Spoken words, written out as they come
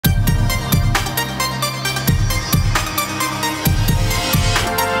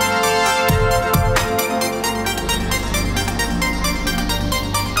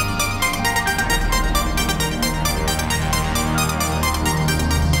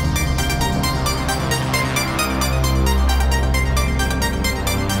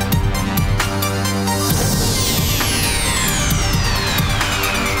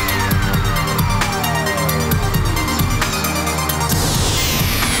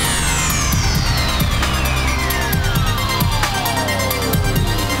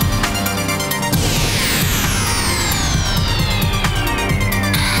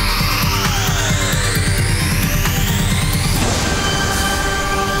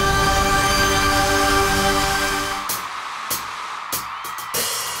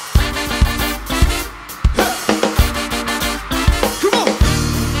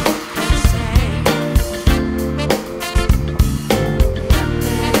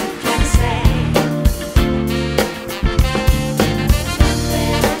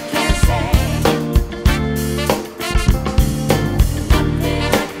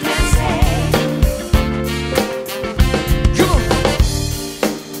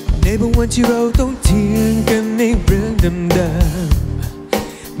บางวันที่เราต้องเถียงกันในเรื่องเดิม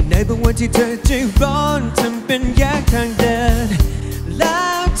ๆในบางวันที่เธอใจร้อนทำเป็นแยกทางเดินแล้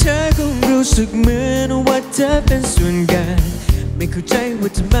วเธอคงรู้สึกเหมือนว่าเธอเป็นส่วนใหญ่ไม่เข้าใจว่า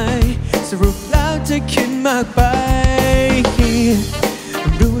ทำไมสรุปแล้วเธอคิดมากไป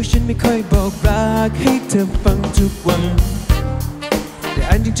รู้ว่าฉันไม่ค่อยบอกรักให้เธอฟังทุกวันแต่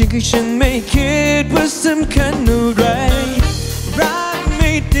อันจริงๆคือฉันไม่คิดว่าสำคัญอะไรรักไ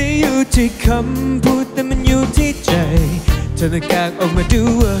ม่ได้อยู่ที่คำพูดแต่มันอยู่ที่ใจเธอต้องการออกมาดู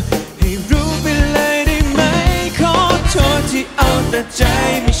ให้รู้ไปเลยได้ไหมขอโทษที่เอาแต่ใจ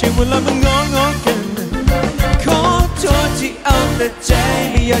ไม่ใช่ว่าเรามางอกันขอโทษที่เอาแต่ใจ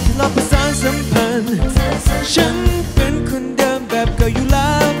ไม่อยากทะเลาะประสานสัมพันธ์ฉันเป็นคนเดิมแบบเก่าอยู่แ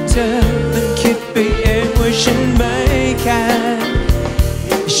ล้วเธอต้องคิดไปเองว่าฉันไม่แคร์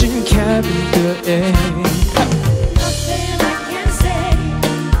ฉันแค่เป็นตัวเอง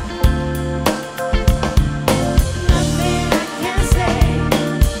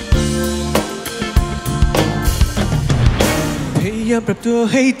พยายามปรับตัว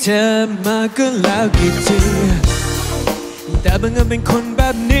ให้เธอมาก็แล้วกี่ทีแต่บางเอิญเป็นคนแบ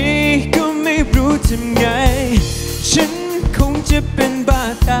บนี้ก็ไม่รู้ทำไงฉันคงจะเป็นบ้า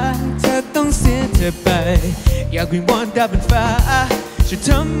ตายเธอต้องเสียเธอไปอยากวิงวอนดาวบนฟ้าจะท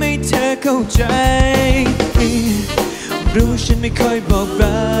ำให้เธอเข้าใจรู้ฉันไม่ค่อยบอก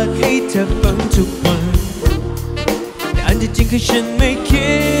รักให้เธอฟังทุกวันแต่อันที่จริงคือฉันไม่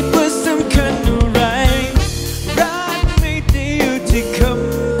คิดว่าสำคัญอะไรรักไม่ได้อยู่ที่ค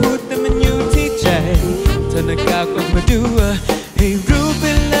ำพูดแต่มันอยู่ที่ใจเธอหน้ากากออกมาดูให้รู้ไป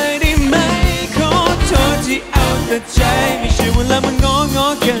เลยได้ไหมขอโทษที่เอาแต่ใจไม่ใช่ว่าเรามางอ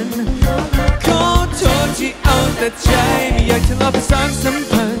กันขอโทษที่เอาแต่ใจไม่อยากทะเลาะประสานสัม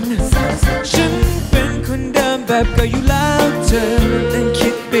พันธ์ฉันเป็นคนเดิมแบบเก่าอยู่แล้วเธอนั้นคิ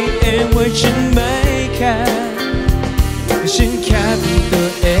ดไปเองว่าฉันไม่แคร์ฉันแค่เป็นตัว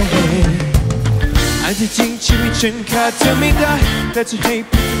เองอันที่จริงชีวิตฉันขาดเธอไม่ได้แต่จะให้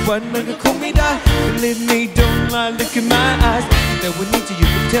พูดทุกวันมันก็คงไม่ได้ Believe me don't lie look in my eyes แต่วันนี้จะอยู่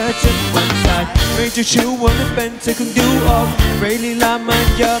กับเธอจนวันตายไม่จะชื่อว่าไม่เป็นเธอคงดูออกไรลีลามัน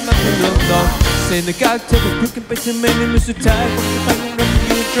เยอะมันเป็นหลอกเส้นหน้ากากเธอไปพูดกันไปทำไมในมือสุดท้ายผมจะฟังเราอ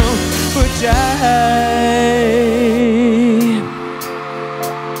ยู่ตรงหัวใจ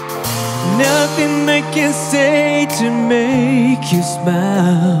Nothing I can say to make you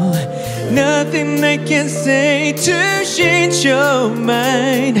smile Nothing I can say to change your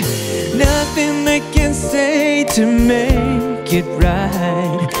mind Nothing I can say to make it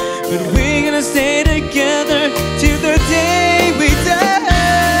right But we're gonna stay together till the day we die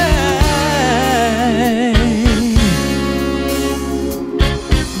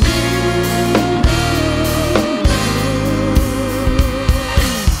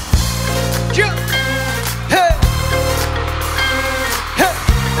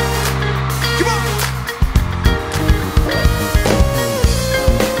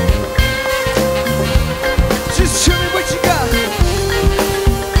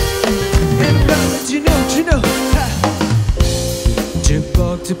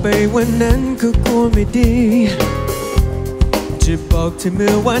จะไปวันนั้นก็กลัวไม่ดีจะบอกเธอเมื่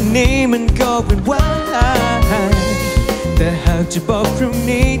อวันนี้มันก็เป็นวันแต่หากจะบอกพรุ่ง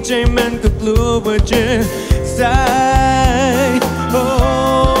นี้ใจมันก็กลัวว่าจะสาย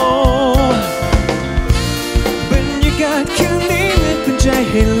บรรยากาศคืนนี้มันเป็นใจ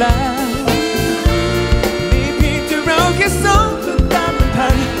ให้แล้วมีเพียงแต่เราแค่สองคนตามลำพั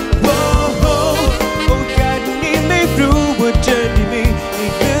งโอกาสนี้ไม่รู้ว่าจะได้มีอี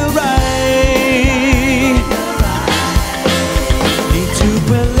กเมื่อไรนี่ถึงเ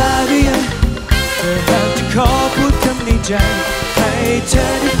วลาหรือยังเธอหากจะขอพูดคำในใจให้เธอ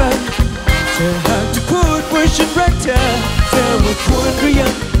ได้ฟังเธอหากจะพูดว่าฉันรักเธอเธอว่าควรหรือยั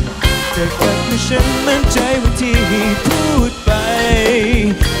งเธอกับให้ฉันมั่นใจว่าที่พูดไป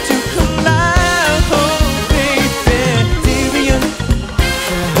ทุกคำแล้วคงไม่เป็นที่หรือยังเธ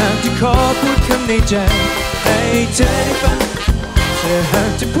อหากจะขอพูดคำในใจให้เธอได้ฟังเธอหา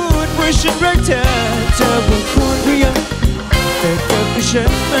กจะพูดว่าฉันรักเธอเธอว่าควรหรือยังเธอกับให้ฉั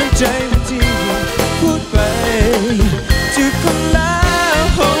นมั่นใจว่าที่พูดไปทุกคำแล้ว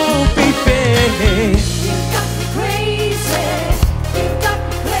oh baby You got me crazy You got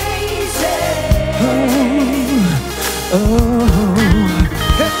me crazy oh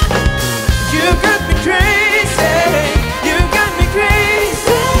You got me crazy You got me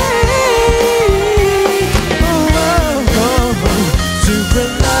crazyทุกเว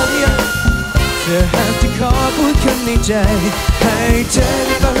ลาเนี่ยเธอหากจะขอพูดคำในใจให้เธอไ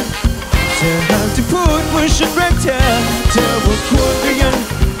ด้ฟังเธอหากจะพูดว่าฉันรักเธอเธอว่าควรหรือยัง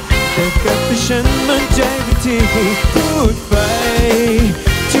เธ ที่พูดไป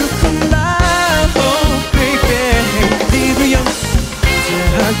ทุกคนแล้วโอ้ baby ดีหรือยังถ้า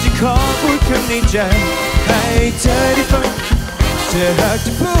หากจะขอพูดคำในใจให้เธอได้ฟังถ้าหากจ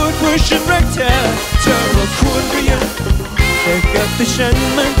ะพูดว่าฉันรักเธอเธอว่าควรหรือยังแต่กับตัวฉัน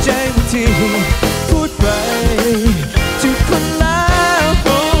มั่นใจว่าที่พูดไปทุกคนแล้วโ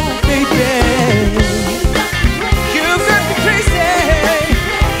อ้ baby You got me crazy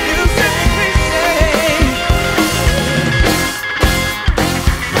You got me crazy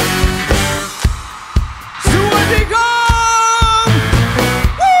สวัสดีครับ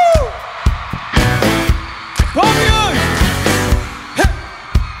พร้อมยัง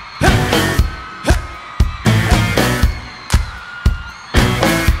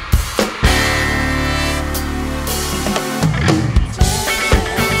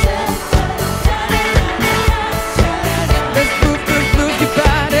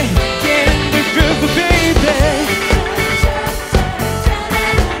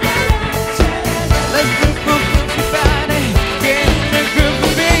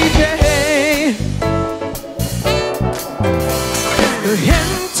เห็น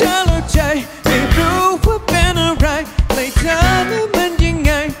เธอแล้วใจ